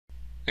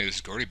Hey, this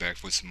is Gordy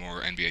back with some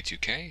more NBA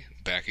 2K.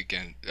 Back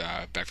again,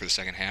 back for the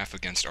second half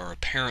against our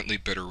apparently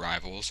bitter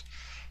rivals,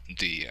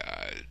 the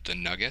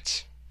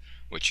Nuggets.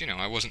 Which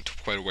I wasn't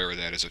quite aware of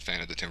that as a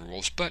fan of the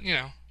Timberwolves, but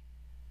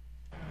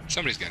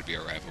somebody's got to be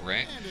our rival,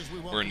 right?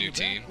 We're a new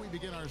team,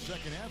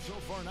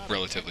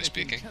 relatively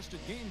speaking.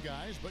 Game,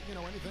 guys, but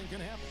anything can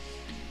happen.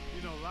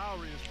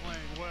 Lowry is playing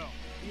well.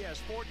 He has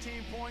 14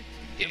 points,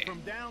 and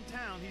from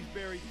downtown, he's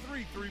buried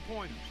 3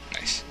 3-pointers.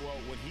 Nice. Well,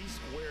 when he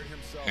squared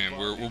himself and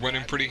we're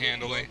winning pretty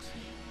handily.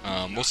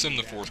 We'll sim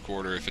the fourth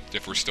quarter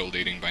if we're still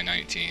leading by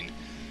 19.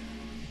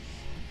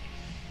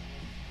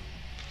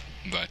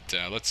 But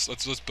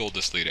let's build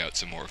this lead out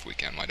some more if we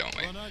can. Why don't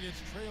we?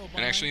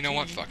 And actually, you know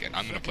what? Fuck it.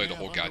 I'm gonna play the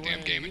whole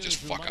goddamn game and just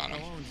fuck on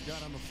them.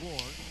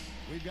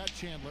 We've got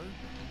Chandler,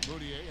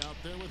 Moutier out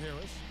there with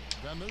Harris.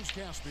 Then there's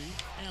Caspi,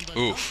 and the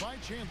Oof. dunk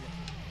by Chandler.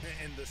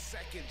 And the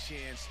second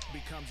chance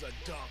becomes a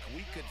dunk.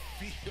 We could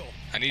feel.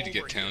 I need to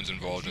get Towns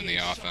involved in the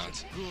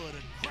offense. Good,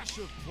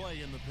 aggressive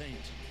play in the paint.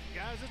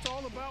 Guys, it's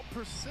all about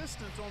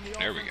persistence on the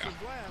There we go.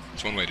 glass.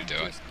 That's one way to do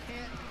it. Just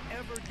can't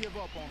ever give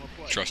up on a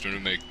play. Trust him to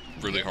make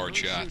really hard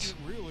shots.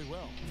 Really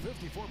well.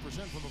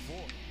 54% from the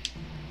floor.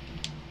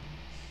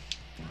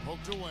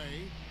 Poked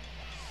away.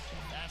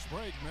 Fast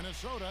break,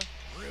 Minnesota.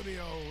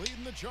 Rubio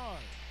leading the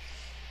charge.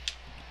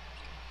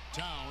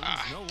 Towns,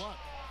 no luck.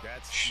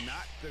 That's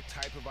not the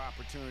type of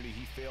opportunity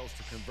he fails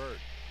to convert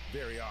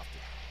very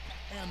often.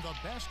 And the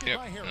basket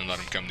by Harris. And let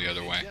him come the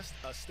other way. Just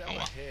a step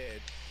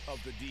ahead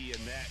of the D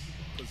in that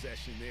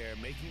possession there,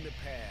 making the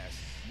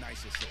pass.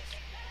 Nice assist.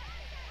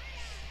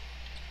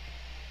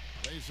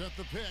 They set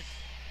the pick.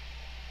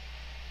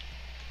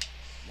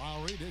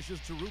 Lowry dishes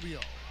to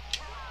Rubio.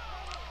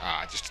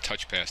 Just a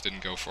touch pass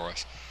didn't go for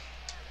us.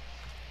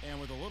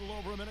 And with a little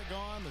over a minute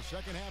gone, the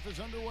second half is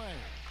underway.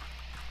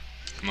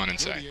 Come on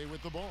inside. Moutier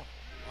with the ball.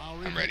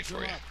 Lowry I'm ready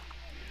for you.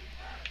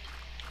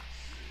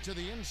 To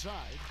the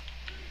inside.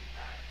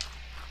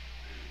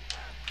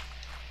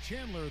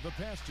 Chandler the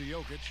pass to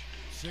Jokic.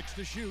 6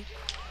 to shoot.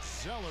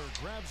 Zeller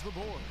grabs the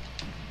board.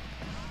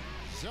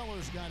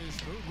 Zeller's got his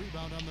third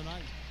rebound on the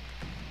night.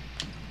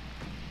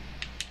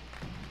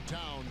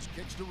 Towns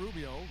kicks to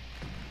Rubio.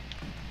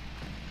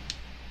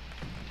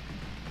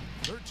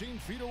 13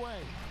 feet away.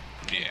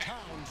 Yeah.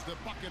 Towns the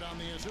bucket on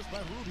the assist by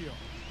Rubio.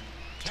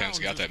 Towns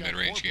got that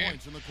mid-range game.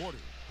 In the quarter.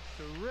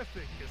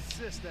 Terrific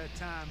assist that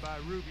time by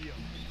Rubio.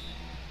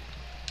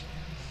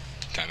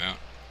 Timeout.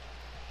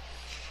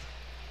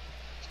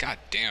 God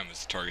damn,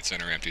 is the target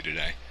center empty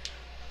today?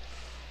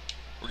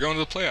 We're going to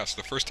the playoffs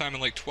for the first time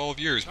in like 12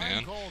 years,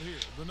 man.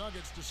 The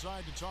Nuggets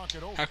decide to talk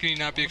it over. How can you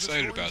not be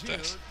excited about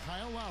this?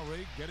 Kyle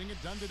Lowry getting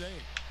it done today.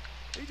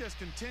 He just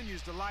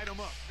continues to light them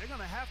up. They're going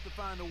to have to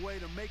find a way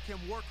to make him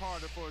work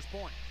harder for his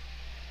point.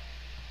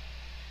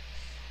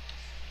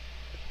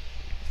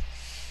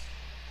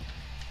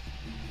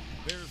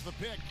 There's the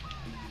pick.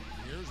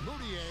 Here's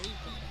Moutier.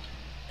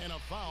 And a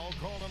foul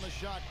called on the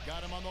shot.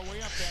 Got him on the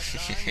way up that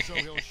time, so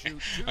he'll shoot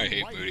 2. I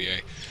hate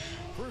Moutier.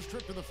 First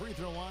trip to the free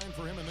throw line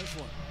for him in this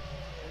one.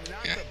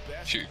 Not the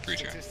best shoot free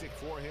throw. statistic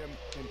for him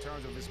in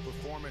terms of his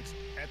performance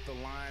at the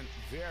line.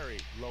 Very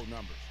low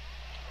numbers.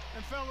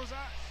 And fellas,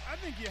 I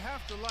think you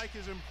have to like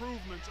his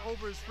improvements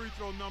over his free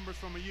throw numbers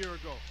from a year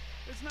ago.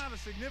 It's not a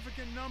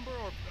significant number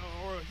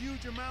or a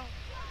huge amount,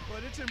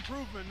 but it's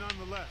improvement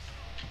nonetheless.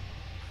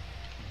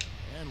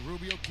 And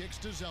Rubio kicks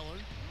to Zeller.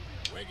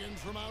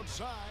 Wiggins from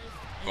outside.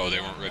 Oh,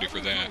 they weren't ready for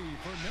that.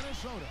 For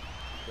Minnesota.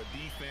 The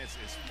defense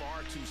is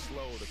far too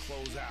slow to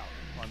close out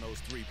on those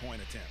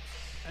three-point attempts.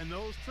 And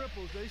those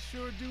triples, they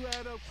sure do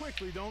add up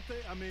quickly, don't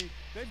they? I mean,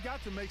 they've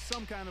got to make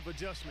some kind of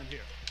adjustment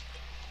here.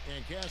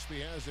 And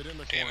Caspi has it in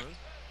the corner.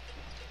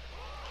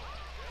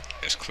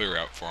 Just clear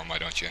out for him, why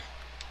don't you?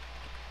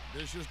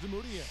 This is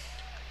Moutier.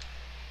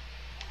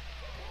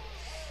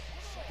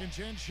 Second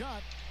chance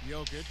shot.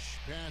 Jokic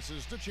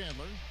passes to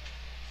Chandler.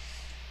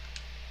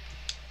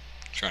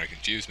 Trying to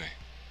confuse me.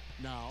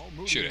 Now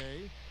Shoot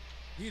Moutier. it.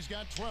 He's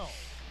got 12.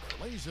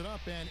 Lays it up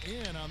and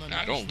in on the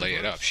Nah, don't lay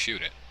it up.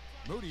 Shoot it.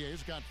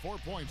 Moutier's got 4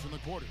 points in the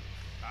quarter.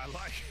 I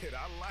like it.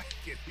 I like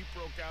it. He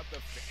broke out the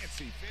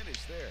fancy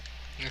finish there.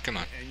 Yeah, come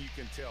on. And you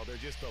can tell they're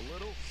just a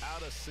little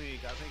out of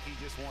sync. I think he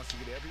just wants to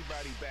get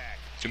everybody back.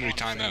 Too many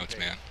timeouts,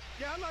 man.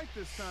 Yeah, I like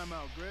this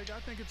timeout, Greg. I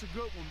think it's a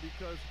good one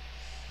because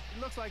it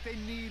looks like they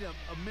need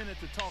a minute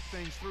to talk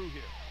things through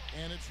here.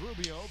 And it's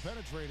Rubio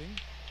penetrating.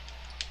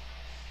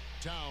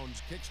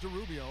 Towns kicks to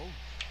Rubio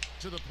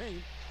to the paint.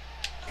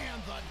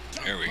 And the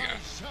dunk there we go.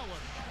 Zeller.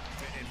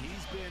 And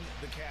he's been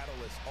the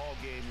catalyst all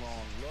game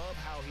long. Love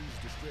how he's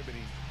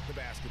distributing the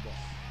basketball.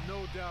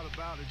 No doubt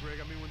about it,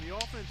 Greg. I mean, when the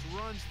offense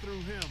runs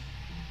through him,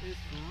 it's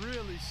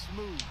really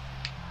smooth.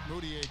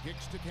 Moutier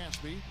kicks to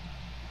Caspi.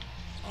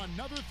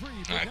 Another 3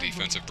 for Denver.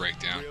 Defensive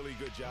breakdown. Really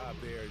good job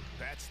there.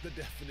 That's the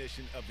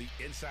definition of the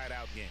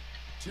inside-out game.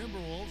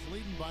 Timberwolves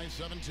leading by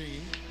 17.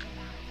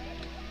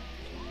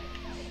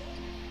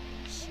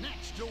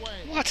 Snatched away.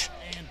 What?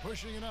 And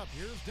pushing it up.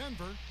 Here's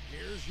Denver.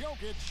 Here's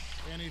Jokic.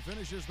 And he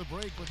finishes the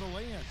break with a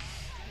lay-in.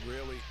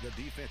 Really, the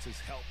defense is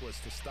helpless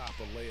to stop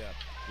a layup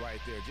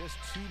right there. Just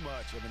too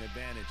much of an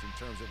advantage in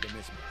terms of the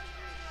mismatch.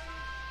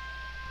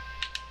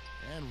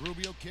 And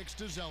Rubio kicks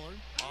to Zeller.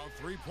 A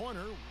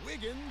three-pointer,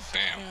 Wiggins.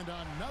 Bam. And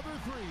another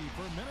three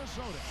for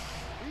Minnesota.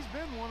 He's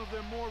been one of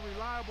their more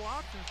reliable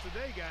options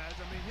today, guys.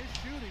 I mean, his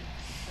shooting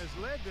has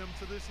led them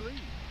to this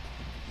lead.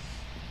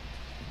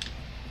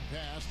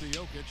 Pass to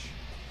Jokic.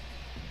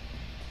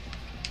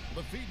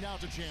 The feed now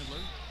to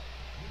Chandler.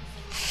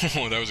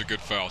 Oh, that was a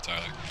good foul,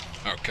 Tyler.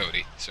 Oh,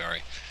 Cody.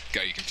 Sorry.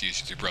 Got you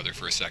confused with your brother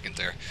for a second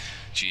there.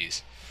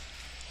 Jeez.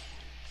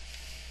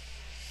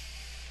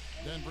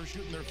 Denver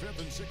shooting their 5th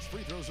and 6th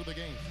free throws of the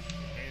game.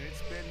 And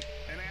it's been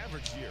an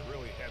average year,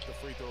 really, at the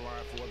free throw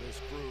line for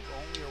this group,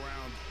 only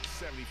around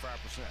 75%.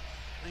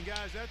 And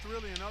guys, that's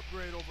really an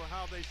upgrade over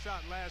how they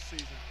shot last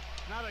season.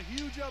 Not a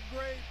huge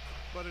upgrade,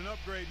 but an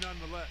upgrade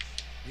nonetheless.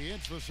 He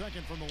hits the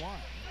second from the line.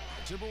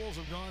 The Timberwolves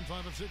have gone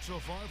 5 of 6 so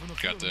far from the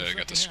field.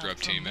 Got the scrub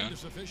team in.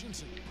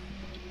 Efficiency.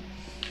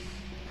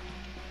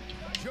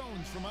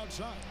 Jones from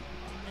outside,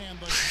 and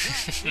the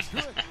shot is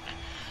good.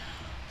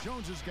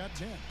 Jones has got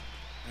 10.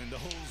 And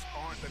those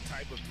aren't the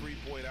type of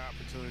three-point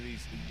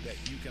opportunities that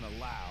you can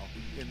allow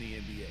in the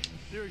NBA.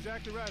 You're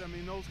exactly right. I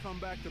mean, those come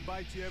back to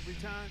bite you every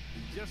time,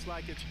 just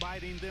like it's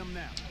biting them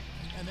now.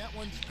 And that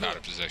one's good. Out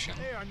of position.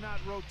 They are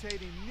not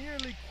rotating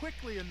nearly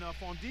quickly enough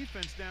on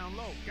defense down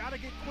low. Got to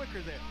get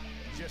quicker there.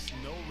 Just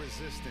no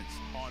resistance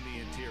on the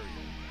interior.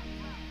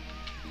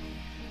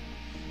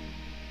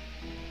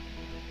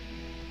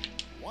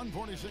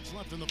 1:46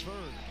 left in the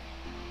third.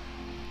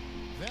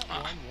 That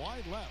one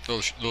wide left.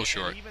 Little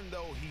short. And even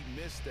though he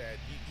missed that,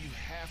 you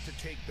have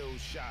to take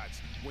those shots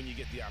when you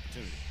get the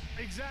opportunity.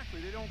 Exactly.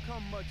 They don't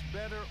come much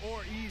better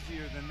or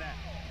easier than that.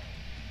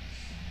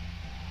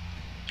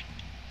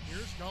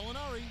 Here's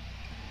Gallinari.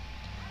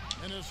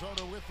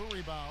 Minnesota with the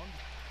rebound.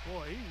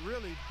 Boy, he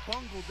really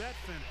bungled that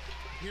finish.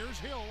 Here's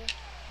Hill.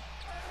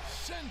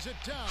 Sends it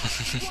down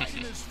right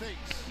in his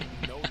face.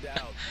 No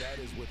doubt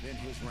that is within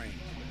his range.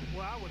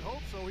 Well, I would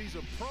hope so. He's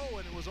a pro,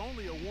 and it was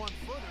only a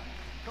one-footer.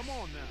 Come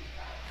on now.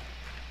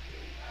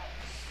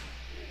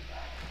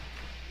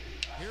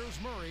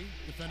 Here's Murray,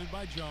 defended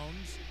by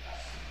Jones.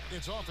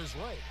 It's off his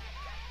leg,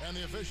 and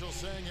the official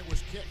saying it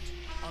was kicked.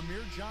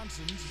 Amir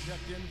Johnson's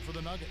checked in for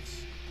the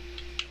Nuggets.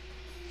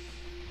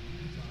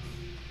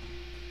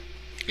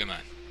 Come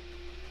on.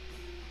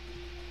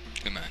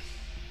 Come on.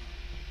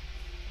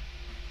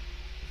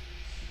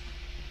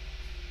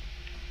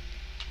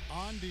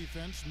 On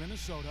defense,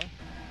 Minnesota.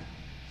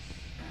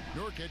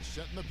 Nurkic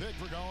setting the pick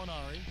for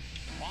Gallinari.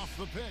 Off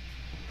the pick.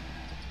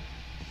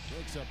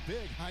 Takes a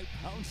big high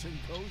bounce and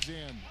goes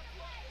in.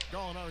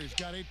 Gallinari's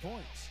got 8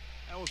 points.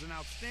 That was an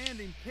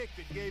outstanding pick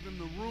that gave him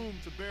the room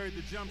to bury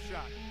the jump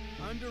shot.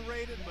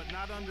 Underrated, but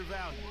not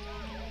undervalued.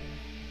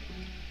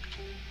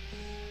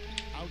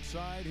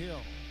 Outside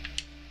Hill.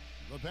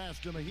 The pass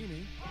to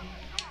Mahimi.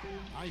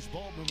 Nice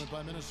ball movement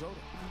by Minnesota.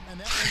 And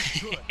that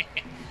one's good.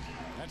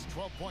 That's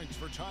 12 points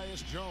for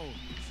Tyus Jones.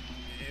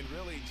 And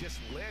really just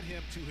led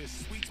him to his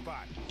sweet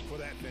spot for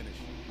that finish.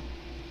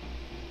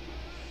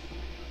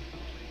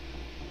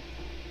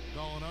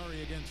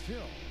 Gallinari against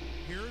Hill.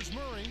 Here's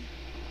Murray.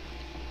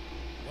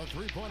 A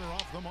three-pointer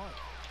off the mark.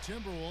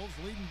 Timberwolves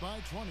leading by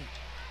 20.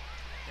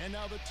 And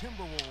now the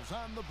Timberwolves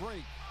on the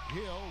break.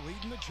 Hill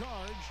leading the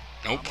charge.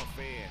 Nope. I'm a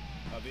fan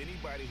of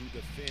anybody who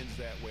defends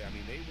that way. I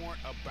mean, they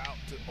weren't about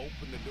to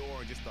open the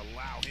door and just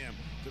allow him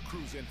to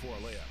cruise in for a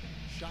layup.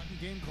 Shot and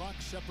game clock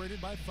separated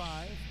by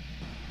 5.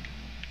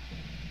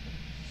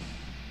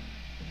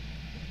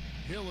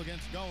 Hill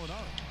against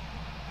Gallinari.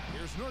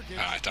 Here's Nurkic.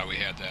 I thought we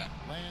had that.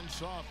 Lands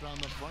soft on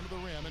the front of the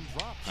rim and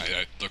drops.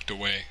 I looked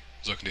away. I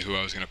was looking to who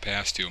I was going to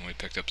pass to when we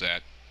picked up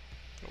that.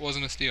 It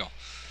wasn't a steal.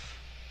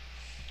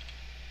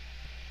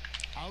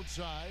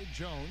 Outside,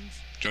 Jones.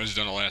 Jones has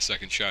done a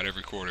last-second shot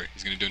every quarter.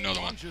 He's going to do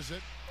another one. Launches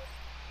it.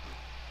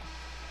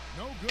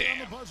 No good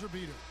Damn. on the buzzer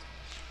beater.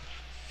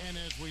 And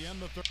as we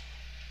end the third.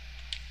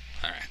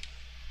 All right.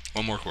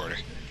 One more quarter.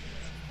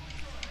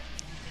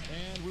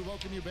 And we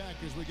welcome you back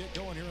as we get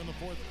going here in the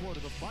fourth quarter.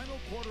 The final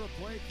quarter of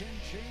play can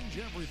change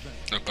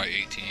everything. Up by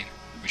 18.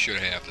 We should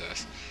have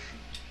this.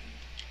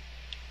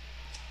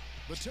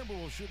 The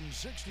Timberwolves shooting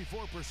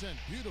 64%.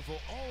 Beautiful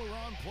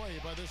all-around play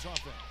by this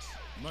offense.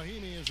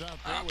 Mahimi is out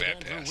there with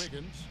bad Andrew pass.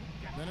 Wiggins.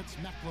 Then it's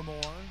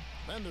McLemore.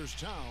 Then there's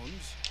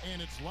Towns.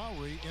 And it's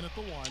Lowry in at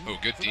the 1. Oh,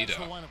 good so D, that's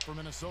the though. lineup for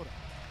Minnesota.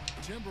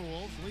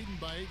 Timberwolves leading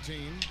by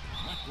 18.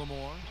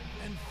 McLemore.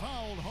 And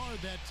fouled hard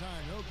that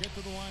time. He'll get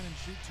to the line and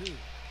shoot 2.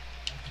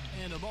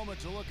 And a moment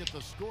to look at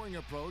the scoring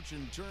approach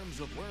in terms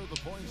of where the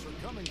points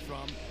are coming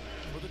from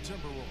for the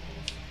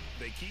Timberwolves.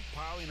 They keep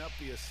piling up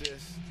the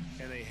assists,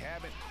 and they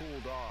haven't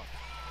cooled off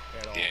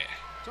at all. Yeah.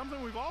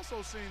 Something we've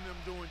also seen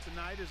them doing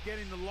tonight is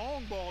getting the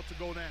long ball to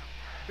go down.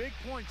 Big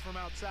points from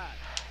outside.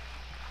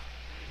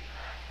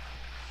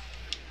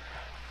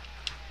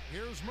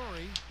 Here's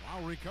Murray,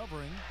 now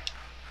recovering.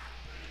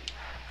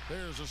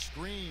 There's a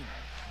screen.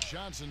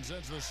 Johnson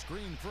sends the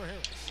screen for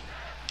Harris.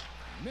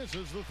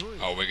 Misses the 3.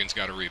 Oh, Wiggins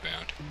got a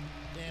rebound.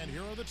 And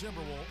here are the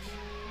Timberwolves.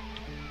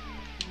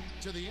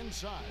 to the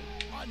inside.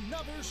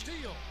 Another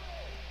steal.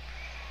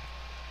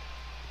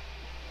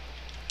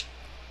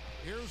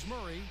 Here's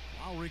Murray,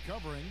 while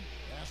recovering.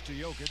 Pass to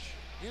Jokic.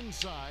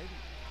 Inside.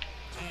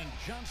 And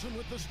Johnson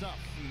with the stuff.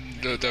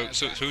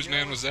 So whose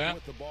man was that?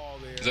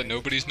 Is that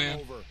nobody's man?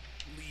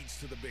 Leads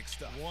to the big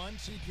stuff.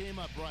 Once he came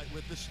up right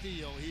with the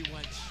steal, he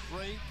went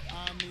straight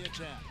on the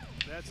attack.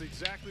 That's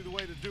exactly the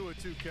way to do it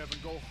too, Kevin.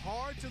 Go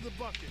hard to the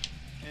bucket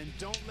and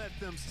don't let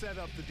them set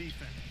up the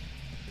defense.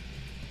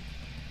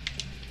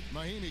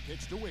 Mahinmi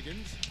kicks to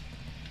Wiggins.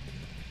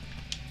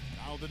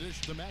 Now the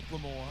dish to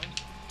McLemore.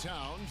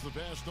 Towns, the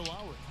pass to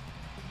Lowry.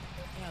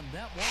 And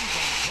that one's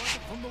on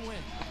target from the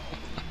wing.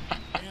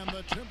 And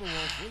the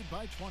Timberwolves lead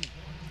by 20.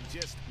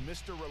 Just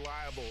Mr.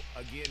 Reliable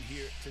again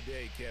here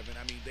today, Kevin.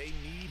 I mean, they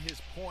need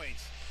his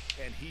points,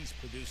 and he's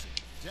producing.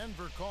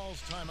 Denver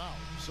calls timeout.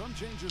 Some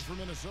changes for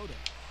Minnesota.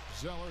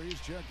 Zeller, he's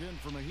checked in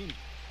for Mahinmi.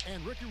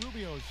 And Ricky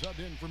Rubio subbed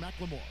in for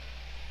McLemore.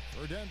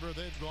 For Denver,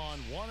 they've gone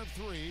 1 of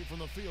 3 from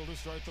the field to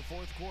start the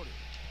fourth quarter.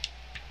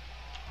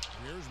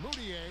 Here's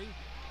Moutier.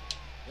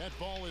 That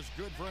ball is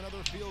good for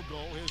another field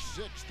goal. His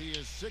 6th. He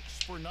is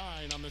 6 for 9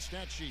 on the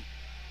stat sheet.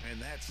 And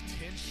that's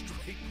 10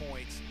 straight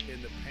points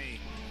in the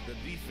paint. The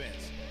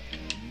defense,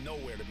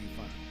 nowhere to be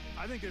found.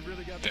 I think they've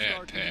really got to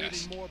start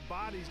committing more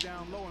bodies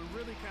down low and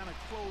really kind of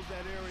close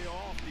that area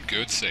off.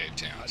 Good save,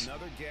 Towns.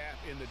 Another gap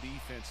in the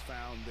defense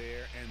found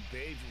there, and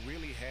they've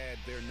really had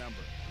their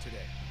number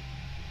today.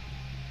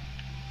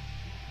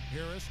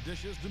 Harris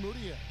dishes to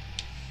Moutier.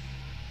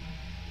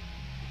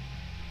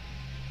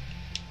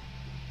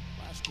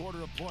 Last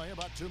quarter of play,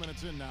 about 2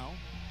 minutes in now.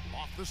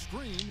 Off the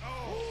screen.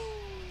 Oh!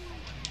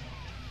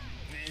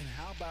 And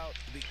how about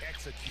the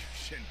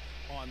execution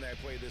on that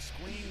play? The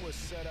screen was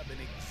set up in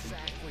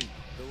exactly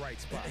the right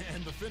spot.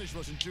 And the finish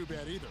wasn't too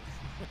bad either.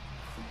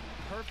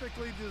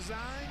 Perfectly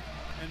designed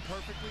and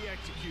perfectly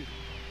executed.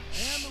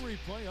 And the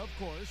replay, of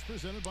course,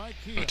 presented by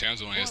Kia. Oh,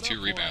 Towns only has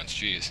 2 rebounds.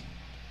 Jeez.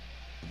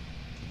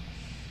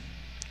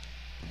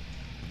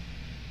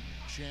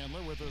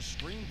 Chandler with a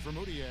screen for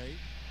Moutier.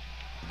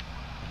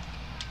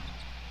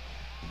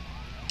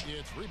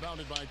 It's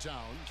rebounded by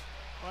Towns.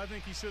 Well, I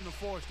think he shouldn't have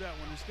forced that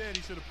one. Instead,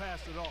 he should have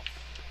passed it off.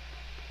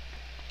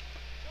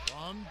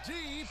 From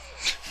deep.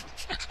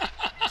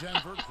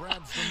 Denver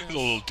grabs the miss. A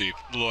little deep,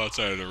 a little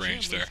outside of the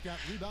range Chandler's there. got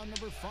rebound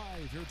number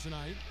 5 here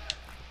tonight.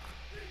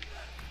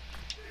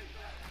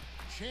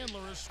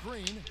 Chandler a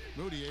screen.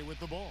 Moutier with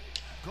the ball.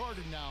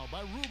 Guarded now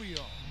by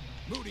Rubio.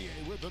 Moutier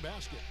with the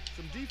basket.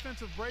 Some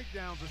defensive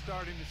breakdowns are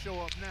starting to show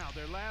up now.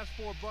 Their last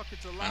 4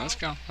 buckets allowed Let's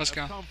go. Let's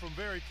go. come from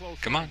very close.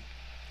 Come on.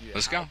 Yeah,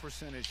 Let's go. high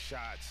percentage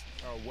shots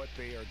are what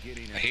they are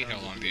getting. I hate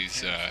how long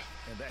these and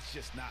that's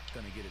just not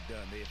going to get it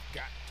done. They've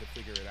got to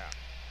figure it out.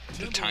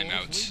 the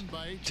timeouts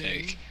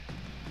take.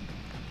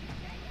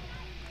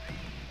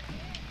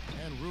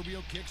 And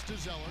Rubio kicks to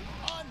Zeller.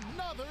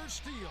 Another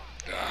steal.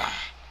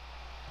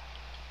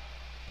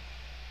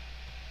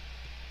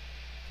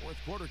 Fourth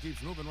quarter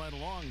keeps moving right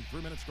along.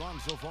 3 minutes gone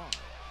so far.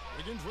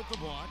 Wiggins with the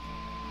block.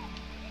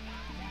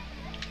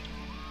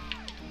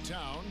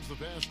 Towns, the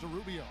pass to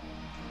Rubio.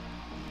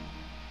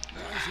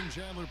 Bryson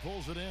Chandler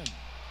pulls it in.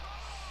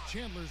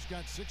 Chandler's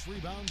got 6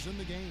 rebounds in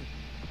the game.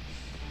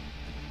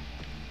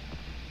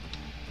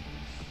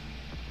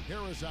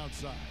 Harris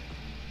outside.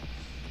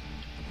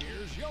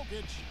 Here's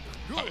Jokic.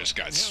 Good. Oh, this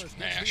got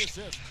smashed.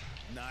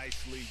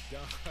 Nicely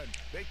done.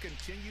 They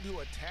continue to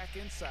attack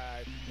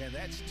inside, and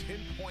that's 10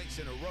 points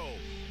in a row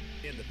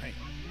in the paint.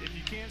 If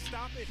you can't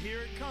stop it, here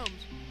it comes.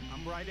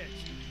 I'm right at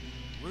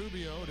you.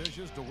 Rubio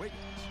dishes to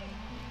Wiggins.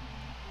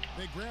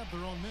 They grab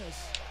their own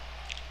miss.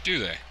 Do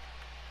they?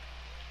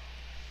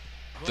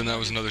 Then that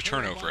was another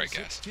turnover, I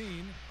guess. 16.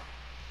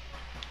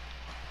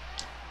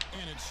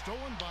 And it's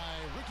stolen by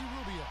Ricky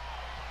Rubio.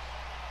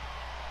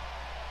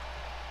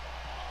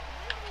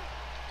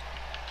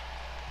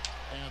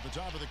 And at the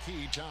top of the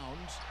key,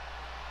 Towns.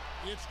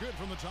 It's good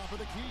from the top of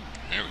the key.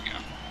 There we go.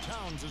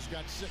 Towns has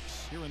got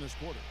 6 here in this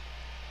quarter.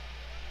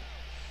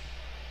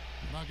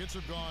 Nuggets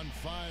have gone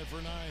 5 for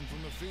 9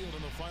 from the field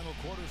in the final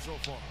quarter so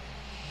far.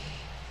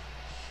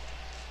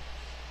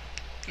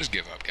 Just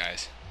give up,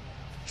 guys.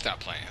 Stop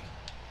playing.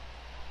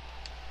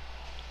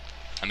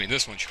 I mean,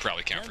 this one should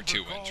probably count for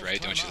 2 wins, right?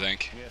 Don't you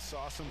think? Yeah,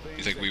 saw some things.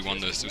 You think we won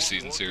this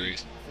season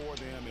series? For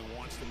them and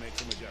wants to make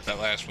some adjustments. That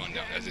last one, no,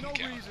 that There's didn't no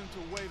count. reason to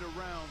wait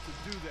around to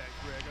do that,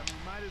 Greg. I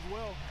mean, might as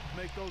well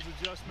make those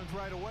adjustments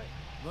right away.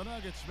 The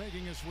Nuggets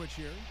making a switch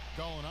here.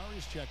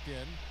 Gallinari's checked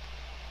in.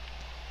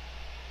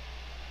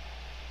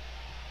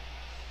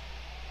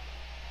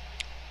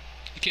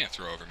 You can't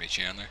throw over me,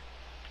 Chandler.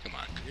 Come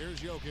on.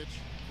 Here's Jokic.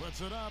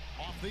 Puts it up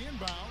off the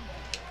inbound.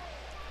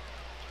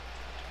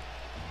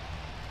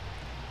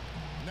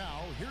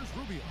 Now, here's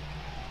Rubio.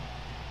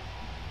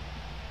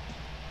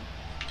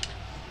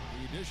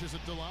 He dishes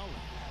it to Lowry.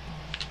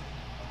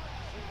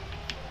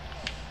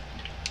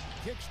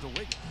 Kicks to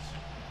Wiggins.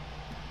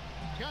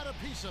 Got a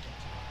piece of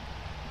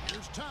it.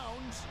 Here's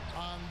Towns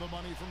on the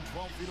money from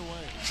 12 feet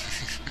away.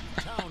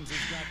 Towns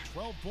has got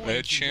 12 points. They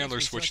had Chandler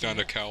switched on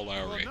to Kyle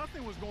Well, Lowry.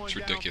 nothing was going It's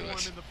down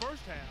ridiculous. for him in the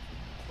first half,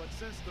 but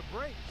since the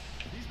break,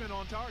 he's been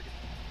on target.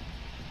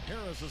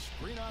 Harris a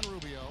screen on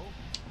Rubio.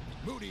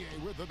 Moutier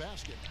with the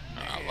basket.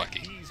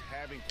 Lucky. He's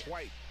having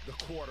quite the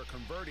quarter,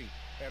 converting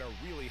at a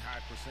really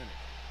high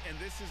percentage. And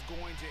this is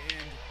going to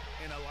end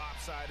in a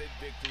lopsided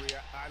victory.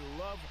 I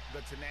love the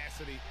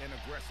tenacity and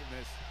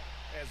aggressiveness,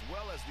 as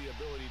well as the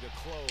ability to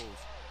close.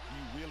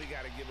 You really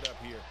got to give it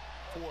up here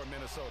for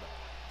Minnesota.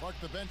 Park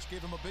the bench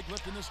gave him a big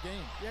lift in this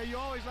game. Yeah, you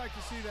always like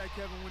to see that,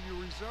 Kevin, when your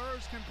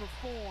reserves can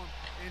perform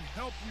and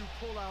help you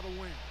pull out a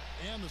win.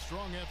 And the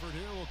strong effort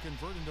here will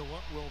convert into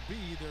what will be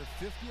their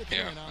 50th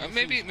Yeah, win on the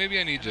maybe season. maybe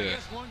I need to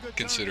One good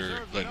consider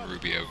turn deserves letting another.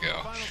 Rubio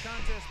go. Final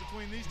contest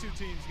between these two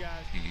teams,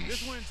 guys.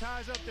 This win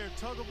ties up their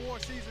tug-of-war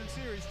season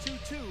series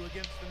 2-2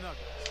 against the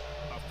Nuggets.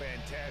 A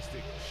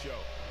fantastic show.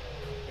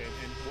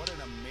 And what an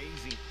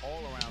amazing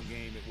all-around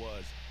game it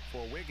was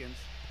for Wiggins.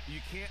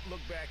 You can't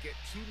look back at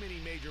too many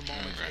major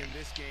moments in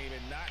this game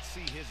and not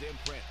see his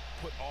imprint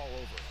put all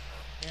over it.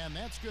 And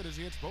that's good as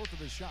he hits both of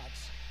his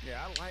shots. Yeah,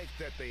 I like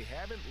that they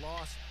haven't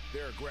lost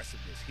their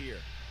aggressiveness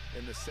here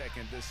in the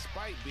second,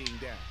 despite being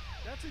down.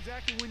 That's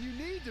exactly when you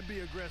need to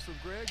be aggressive,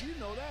 Greg. You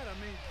know that. I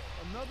mean,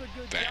 another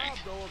good Bang. job,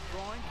 though, of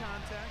drawing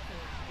contact and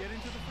getting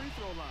to the free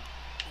throw line.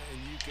 And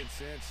you can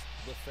sense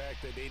the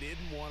fact that they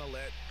didn't want to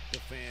let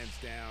the fans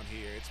down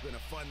here. It's been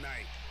a fun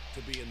night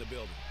to be in the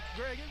building.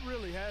 Greg, it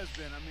really has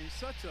been. I mean,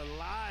 such a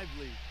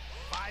lively,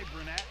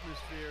 vibrant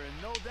atmosphere, and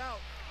no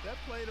doubt that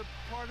played a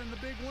part in the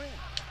big win.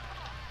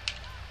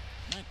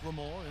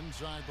 McLemore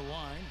inside the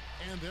line,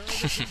 and there are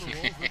the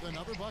Timberwolves with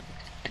another bucket.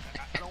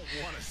 I don't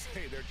want to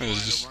say they're trying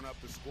to run up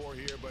the score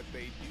here, but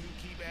they do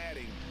keep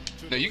adding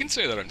to No, you can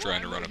say that I'm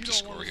trying to Well, I run know up you the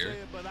don't score wanna here. say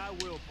it, but I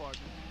will,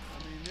 partner.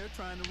 I mean, they're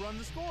trying to run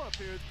the score up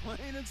here. It's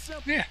plain and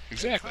simple. Yeah,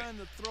 exactly. They're trying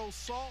to throw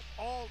salt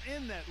all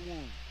in that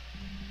wound.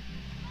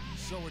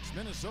 So it's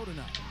Minnesota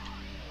now.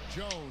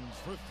 Jones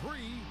for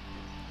three.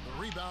 The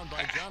rebound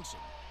by Johnson.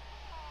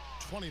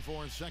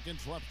 24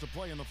 seconds left to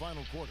play in the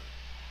final quarter.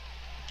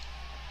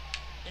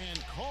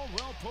 And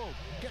Caldwell Pope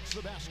gets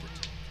the basket.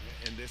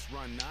 And this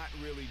run not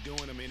really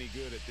doing them any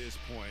good at this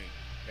point,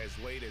 as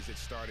late as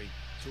it's starting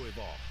to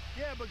evolve.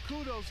 Yeah, but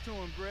kudos to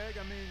him, Greg.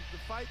 I mean, the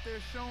fight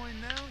they're showing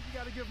now, you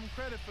got to give them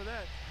credit for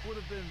that. Would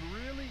have been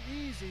really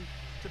easy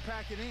to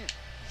pack it in.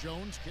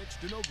 Jones kicks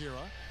to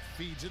Nogueira.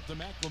 Feeds it to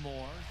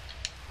McLemore.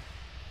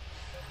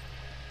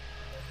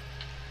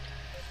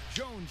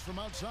 Jones from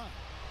outside.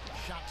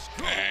 Shots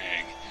good.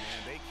 Bang.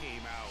 And they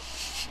came out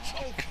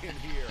smoking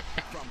here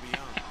from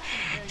beyond.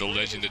 The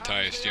legend of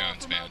Tyus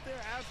Jones, man. There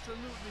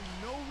absolutely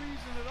no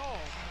reason at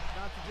all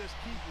not to just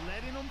keep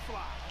letting them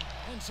fly.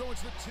 And so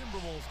it's the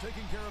Timberwolves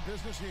taking care of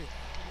business here.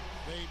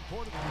 They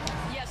ported.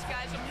 Yes,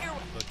 guys, I'm here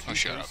with The Oh,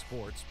 shut 2K up.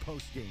 Sports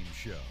post-game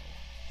show.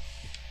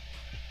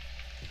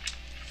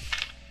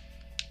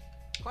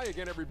 Hi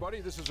again,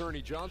 everybody. This is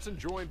Ernie Johnson,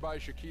 joined by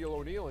Shaquille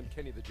O'Neal and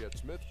Kenny the Jet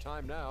Smith.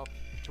 Time now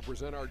to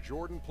present our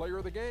Jordan Player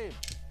of the Game,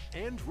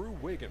 Andrew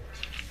Wiggins.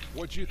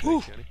 What'd you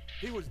think, Kenny?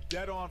 He was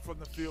dead on from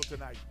the field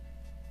tonight.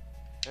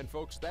 And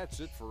folks, that's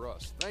it for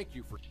us. Thank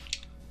you for...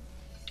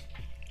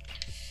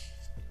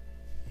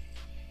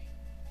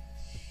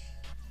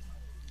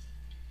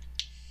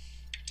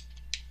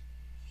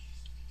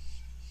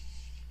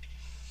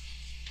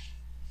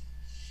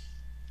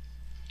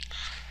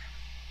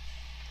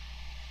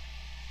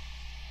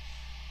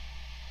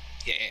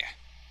 Yeah.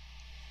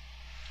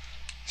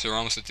 So we're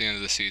almost at the end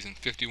of the season.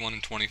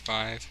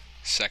 51-25,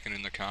 second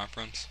in the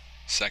conference,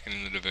 second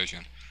in the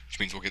division, which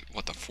means we'll get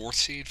what, the fourth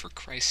seed, for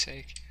Christ's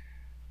sake.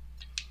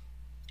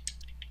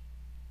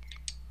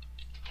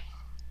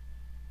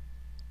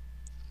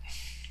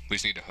 We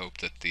just need to hope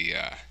that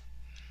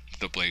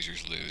the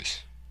Blazers lose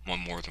one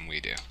more than we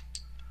do.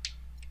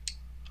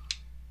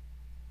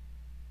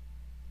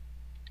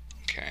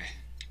 Okay.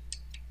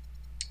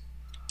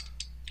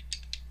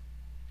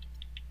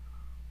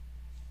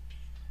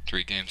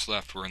 Three games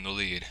left, we're in the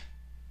lead.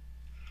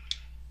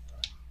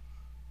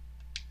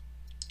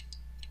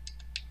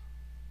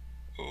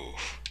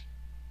 Oof.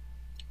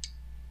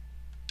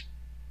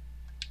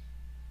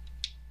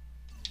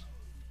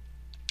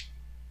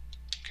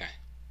 Okay.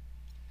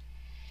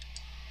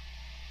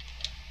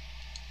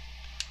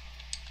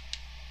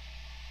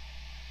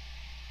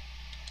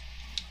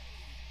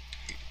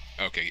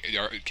 Okay,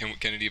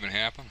 can it even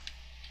happen?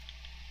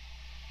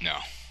 No.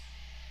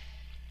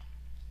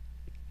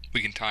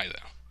 We can tie,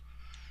 though,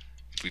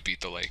 if we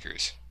beat the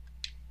Lakers.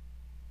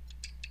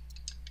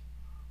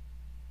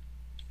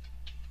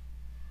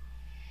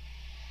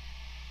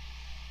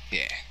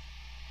 Yeah.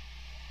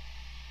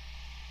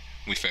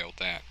 We failed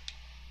that.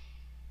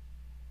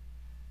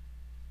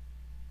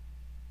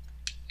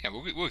 Yeah,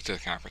 we'll get to the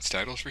conference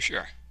titles for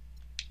sure.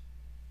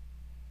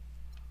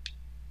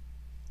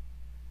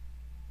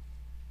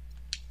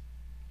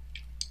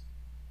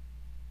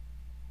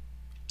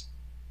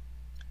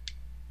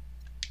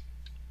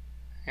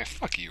 Yeah,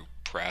 fuck you,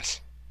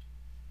 press.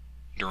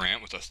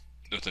 Durant with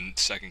a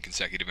second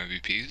consecutive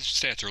MVP. His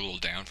stats are a little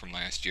down from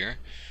last year,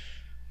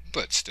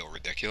 but still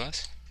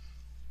ridiculous.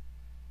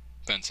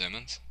 Ben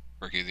Simmons,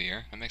 Rookie of the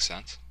Year. That makes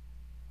sense.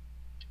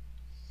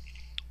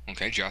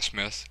 Okay, Josh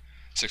Smith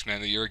Sixth man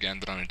of the year again,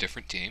 but on a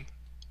different team.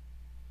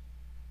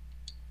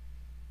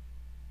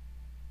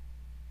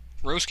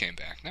 Rose came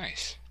back.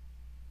 Nice.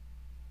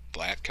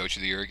 Blatt, coach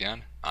of the year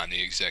again, on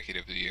the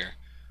executive of the year.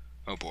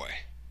 Oh boy.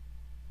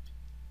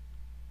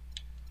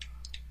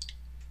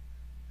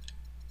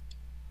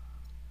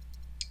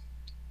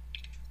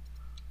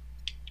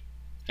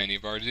 Any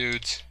of our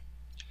dudes?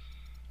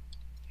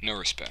 No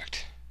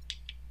respect.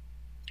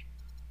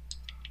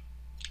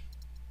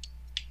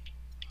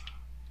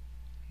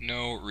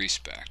 No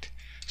respect.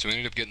 So we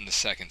ended up getting the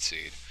second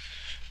seed.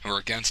 And we're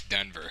against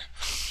Denver.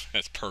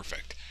 That's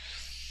perfect.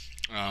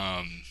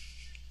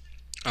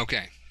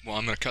 Okay. Well,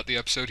 I'm going to cut the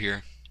episode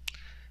here.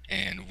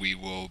 And we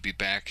will be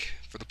back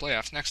for the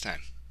playoffs next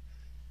time.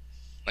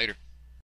 Later.